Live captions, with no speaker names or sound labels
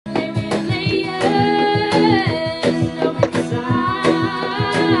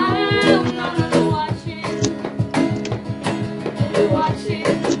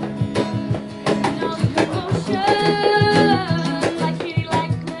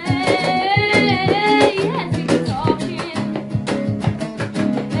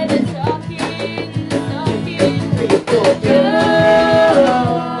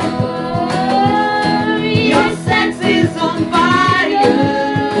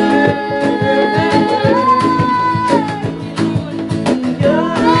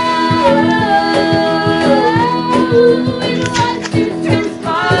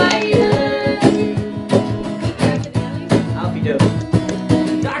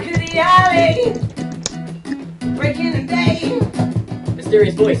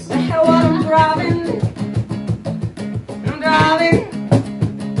mysterious voice. Well, I'm driving.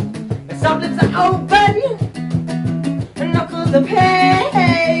 Something's open. Knuckles are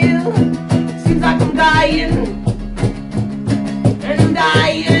pale. Seems like I'm dying. And I'm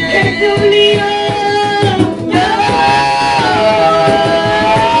dying. Can't you believe it?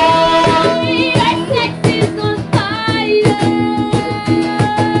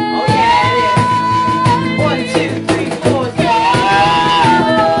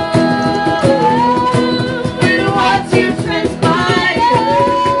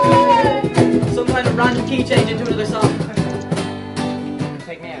 Key change into another song.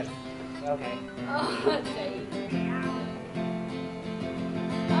 Take me out. Okay. Oh, take me out.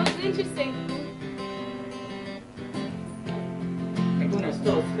 That was interesting. Algunos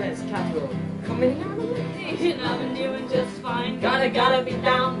dos, tres, cuatro. Coming out of the I'm doing just fine. Gotta be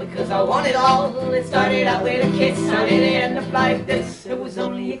down because I want it all. It started out with a kiss. How did it end up like this? It was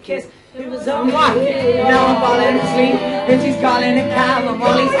only a kiss. It was only a kiss. Now I'm falling asleep and she's calling a cab. I'm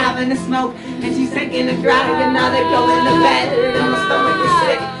while he's having a smoke and she's taking a drag. And now they're going to bed and my stomach is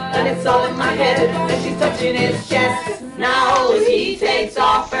sick and it's all in my head. And she's touching his chest. Now he takes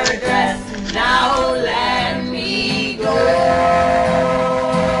off her dress. Now let me go.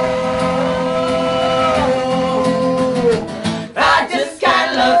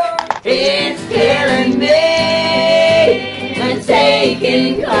 It's killing me and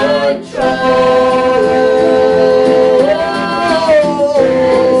taking control.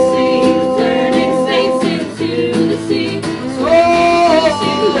 The sea turning saints into the sea. Sweet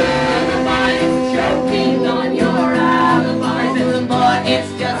lullabies choking on your alibis. But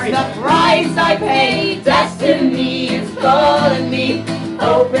it's just the price I pay. Destiny is calling me.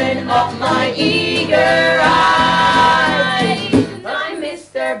 Open up my eager eyes.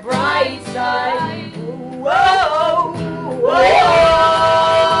 Brightside. Whoa, whoa, whoa,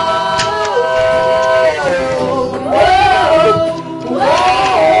 whoa.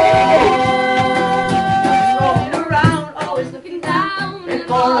 Rolling around, always looking down, and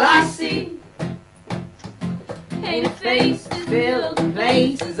all I see ain't a face to fill the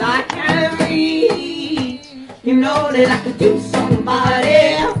places I can't reach. You know that I could do somebody.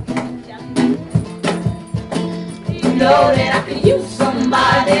 You know that I could use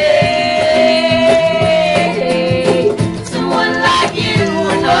somebody. Someone like you,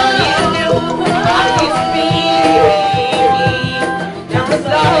 and all you do is me. Now this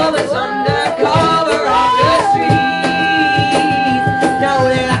love is undercover on the street. Know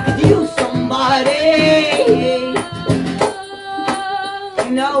that I could use somebody.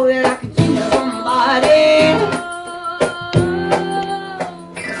 You know that I could use somebody.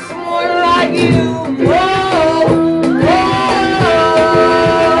 Someone like you. Whoa.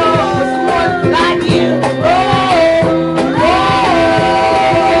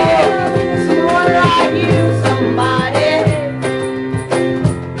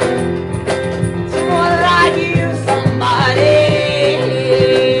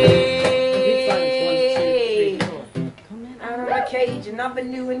 I've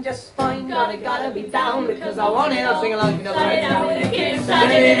been doing just fine. Gotta be down because I want it. I'll sing along if you know the words. How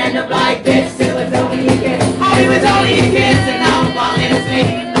did it end up like this? It was only a kiss. Oh, it was only a kiss, and now I'm falling asleep.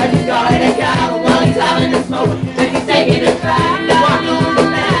 I just got in a cab while he's having a smoke, and he's taking a drag. Walking on the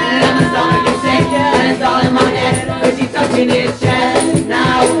bed, and my stomach is sick, and it's all in my head. But she's touching his chest.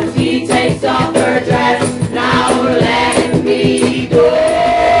 Now he takes off her dress. Now let me go.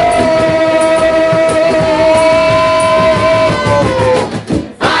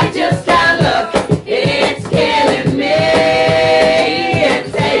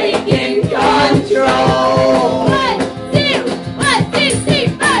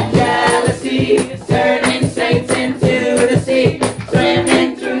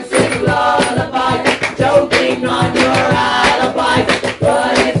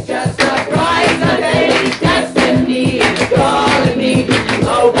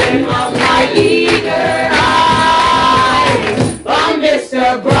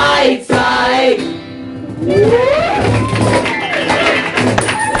 Brightside.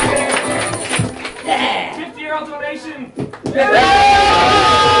 50-year-old donation.